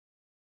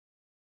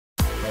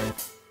Hey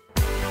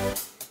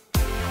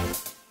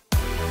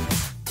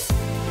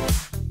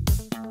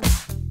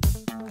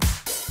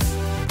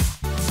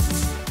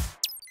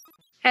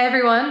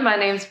everyone, my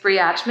name's Bri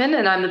Achtman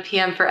and I'm the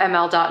PM for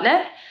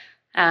ML.NET.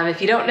 If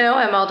you don't know,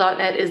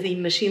 ML.NET is the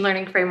machine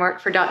learning framework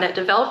for .NET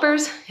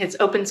developers. It's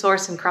open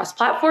source and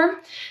cross-platform.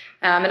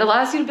 It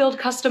allows you to build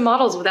custom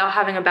models without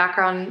having a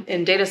background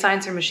in data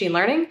science or machine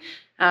learning.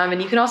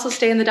 And you can also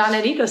stay in the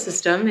 .NET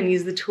ecosystem and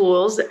use the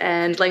tools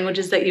and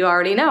languages that you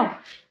already know.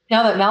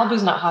 Now that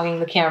Malibu's not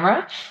hogging the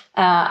camera,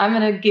 I'm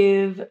going to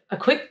give a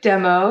quick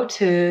demo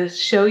to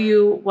show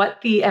you what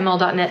the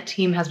ML.NET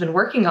team has been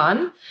working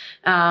on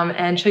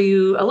and show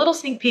you a little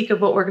sneak peek of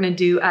what we're going to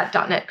do at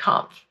 .NET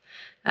Conf.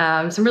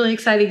 Some really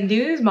exciting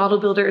news. Model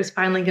Builder is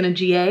finally going to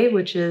GA,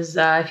 which is,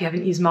 if you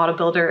haven't used Model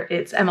Builder,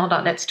 it's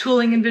ML.NET's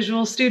tooling in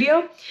Visual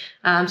Studio.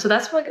 So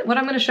that's what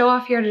I'm going to show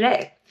off here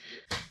today.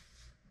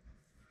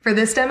 For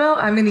this demo,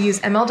 I'm going to use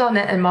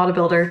ML.NET and Model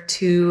Builder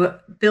to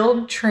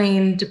build,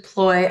 train,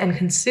 deploy, and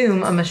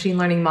consume a machine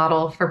learning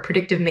model for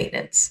predictive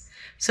maintenance.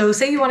 So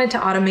say you wanted to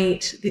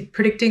automate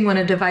predicting when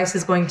a device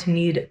is going to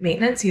need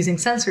maintenance using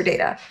sensor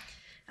data.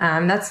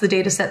 That's the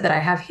data set that I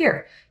have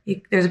here.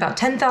 There's about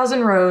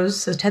 10,000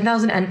 rows, so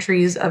 10,000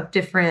 entries of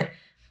different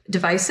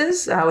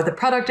devices with a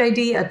product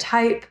ID, a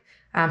type,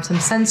 some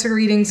sensor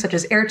readings such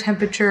as air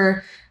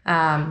temperature,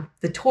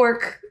 the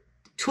torque,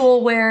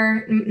 tool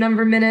wear,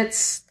 number of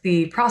minutes,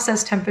 the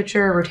process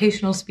temperature,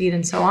 rotational speed,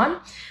 and so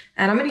on.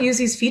 And I'm going to use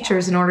these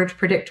features in order to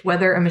predict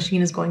whether a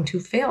machine is going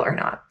to fail or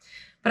not.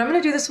 But I'm going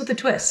to do this with a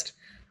twist.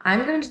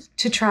 I'm going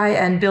to try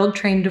and build,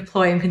 train,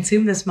 deploy, and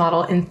consume this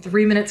model in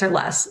 3 minutes or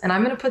less. And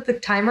I'm going to put the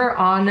timer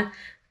on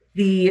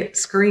the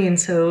screen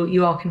so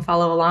you all can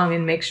follow along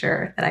and make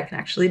sure that I can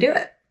actually do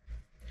it.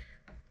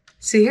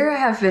 So here I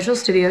have Visual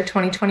Studio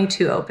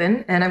 2022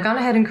 open, and I've gone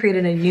ahead and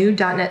created a new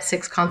 .NET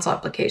 6 console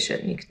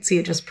application. You can see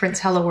it just prints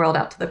Hello World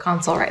out to the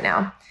console right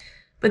now.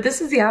 But this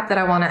is the app that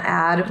I want to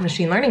add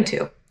machine learning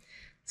to.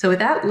 So with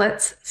that,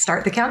 let's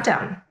start the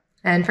countdown.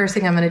 And first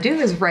thing I'm going to do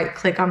is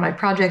right-click on my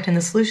project in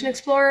the Solution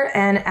Explorer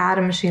and add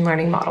a machine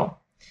learning model.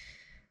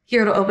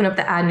 Here it'll open up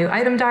the Add New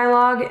Item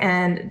dialog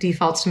and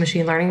defaults to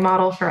Machine Learning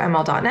Model for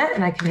ML.NET,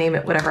 and I can name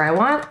it whatever I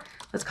want.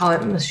 Let's call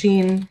it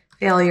Machine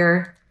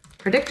Failure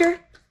Predictor.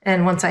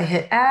 And once I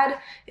hit Add,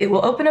 it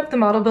will open up the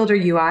Model Builder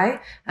UI,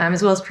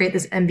 as well as create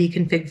this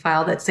mbconfig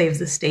file that saves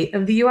the state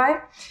of the UI.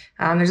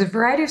 There's a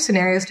variety of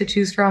scenarios to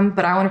choose from,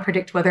 but I want to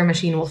predict whether a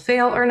machine will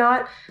fail or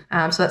not.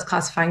 So that's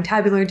classifying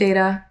tabular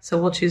data.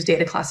 So we'll choose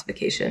data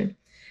classification.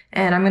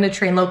 And I'm going to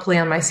train locally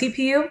on my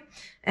CPU,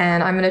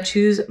 and I'm going to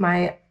choose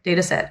my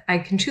data set. I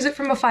can choose it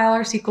from a file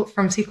or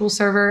from SQL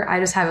Server.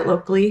 I just have it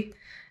locally.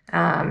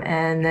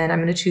 And then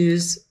I'm going to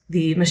choose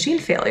the machine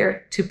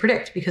failure to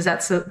predict, because I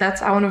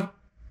want to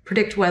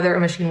predict whether a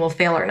machine will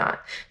fail or not.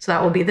 So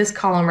that will be this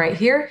column right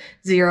here,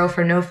 0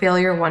 for no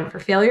failure, 1 for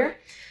failure.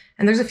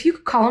 And there's a few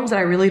columns that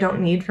I really don't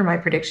need for my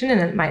prediction,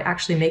 and it might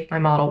actually make my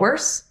model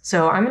worse.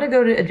 So I'm going to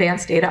go to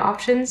Advanced Data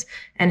Options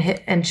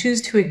and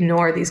choose to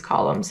ignore these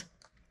columns.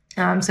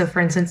 So for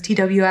instance,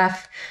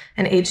 TWF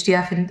and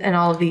HDF and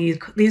all of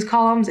these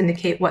columns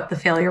indicate what the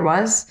failure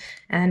was,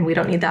 and we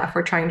don't need that if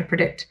we're trying to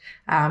predict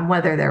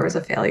whether there was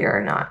a failure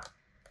or not.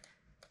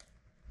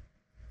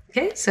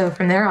 Okay, so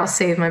from there, I'll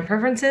save my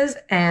preferences,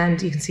 and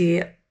you can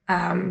see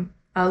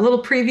a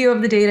little preview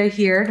of the data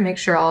here to make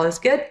sure all is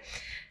good.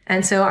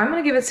 And so I'm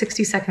going to give it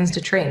 60 seconds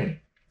to train.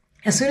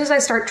 As soon as I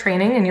start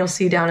training, and you'll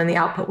see down in the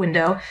output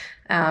window,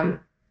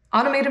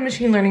 automated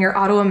machine learning, or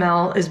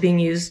AutoML, is being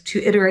used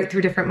to iterate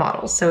through different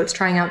models. So it's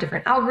trying out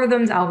different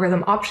algorithms,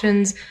 algorithm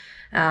options,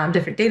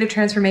 different data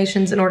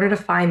transformations in order to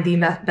find the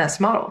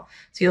best model.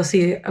 So you'll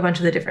see a bunch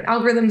of the different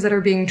algorithms that are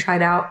being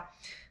tried out.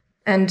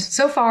 And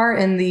so far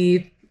in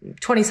the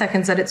 20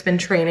 seconds that it's been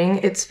training,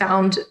 it's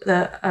found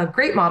a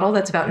great model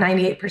that's about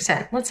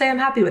 98%. Let's say I'm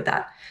happy with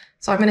that.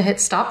 So I'm going to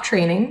hit stop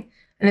training.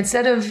 And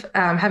instead of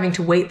having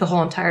to wait the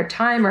whole entire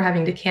time or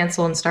having to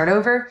cancel and start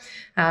over,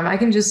 I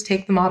can just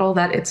take the model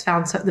that it's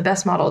found, the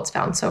best model it's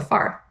found so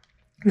far,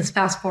 this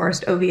Fast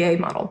Forest OVA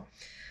model.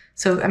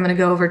 So I'm going to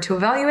go over to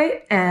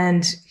evaluate,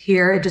 and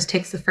here it just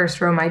takes the first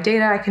row of my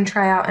data I can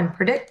try out and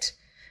predict.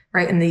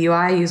 Right in the UI,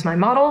 I use my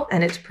model,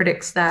 and it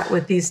predicts that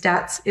with these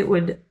stats,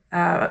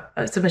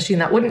 it's a machine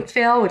that wouldn't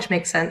fail, which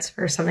makes sense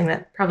for something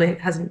that probably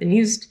hasn't been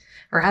used.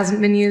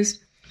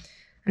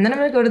 And then I'm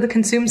going to go to the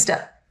consume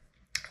step.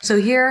 So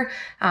here,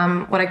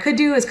 what I could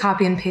do is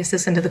copy and paste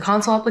this into the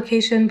console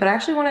application, but I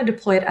actually want to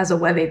deploy it as a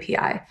web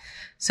API.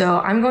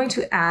 So I'm going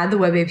to add the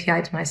web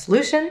API to my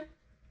solution.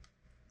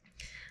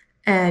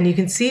 And you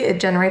can see it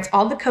generates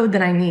all the code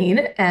that I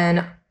need.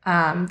 And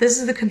this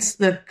is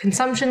the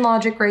consumption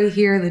logic right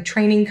here, the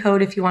training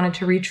code if you wanted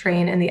to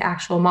retrain, and the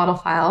actual model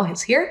file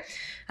is here.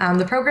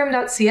 The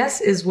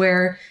program.cs is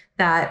where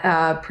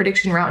that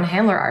prediction route and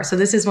handler are. So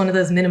this is one of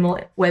those minimal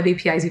web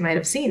APIs you might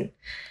have seen.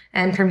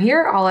 And from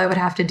here, all I would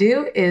have to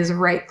do is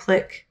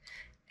right-click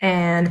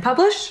and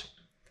publish,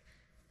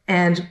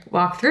 and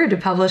walk through to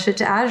publish it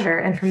to Azure.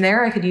 And from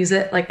there, I could use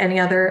it like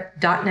any other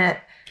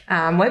 .NET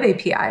web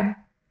API.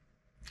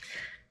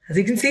 as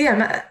you can see,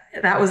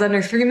 that was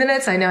under 3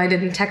 minutes. I know I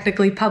didn't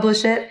technically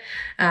publish it,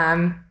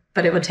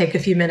 but it would take a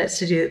few minutes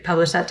to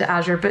publish that to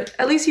Azure. But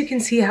at least you can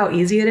see how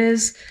easy it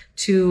is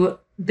to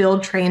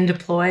build, train,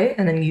 deploy,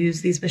 and then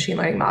use these machine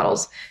learning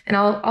models. And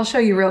I'll show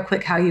you real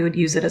quick how you would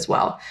use it as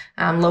well,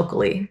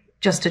 locally,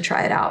 just to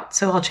try it out.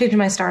 So I'll change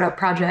my startup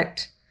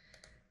project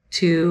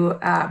to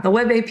the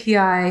web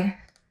API,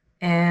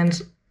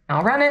 and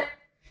I'll run it.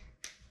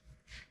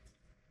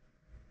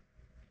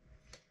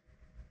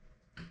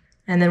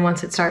 And then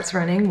once it starts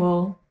running,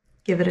 we'll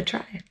give it a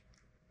try.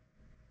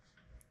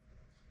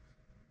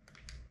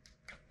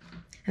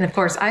 And of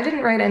course, I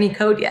didn't write any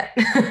code yet.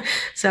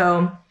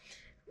 So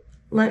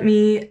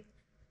once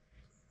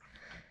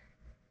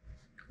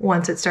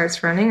it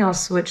starts running, I'll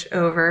switch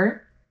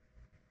over.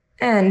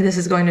 And this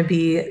is going to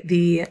be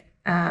the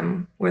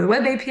where the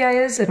web API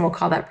is, and we'll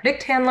call that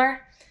predict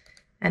handler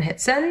and hit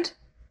send.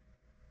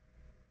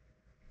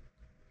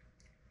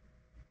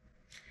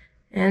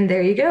 And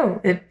there you go.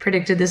 It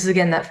predicted, this is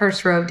again that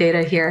first row of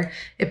data here.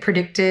 It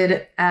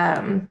predicted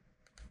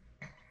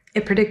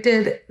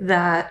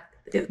that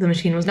the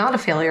machine was not a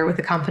failure with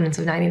a confidence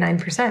of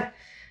 99%.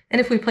 And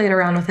if we played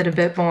around with it a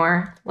bit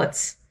more,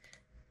 let's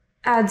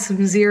add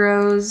some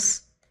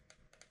zeros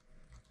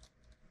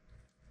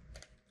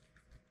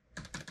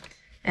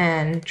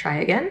and try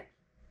again.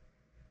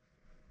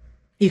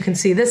 You can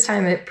see this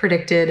time it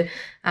predicted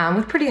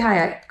with pretty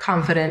high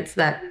confidence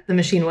that the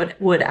machine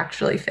would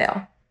actually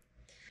fail.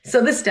 So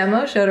this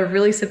demo showed a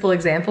really simple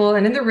example,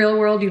 and in the real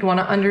world, you'd want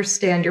to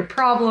understand your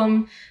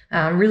problem,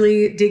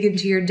 really dig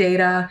into your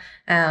data,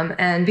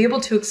 and be able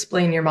to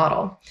explain your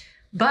model.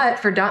 But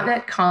for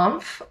 .NET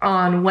Conf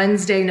on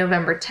Wednesday,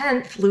 November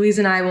 10th, Louise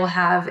and I will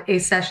have a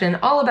session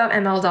all about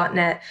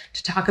ML.NET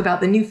to talk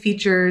about the new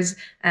features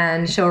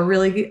and show a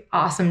really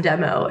awesome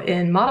demo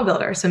in Model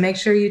Builder. So make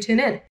sure you tune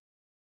in.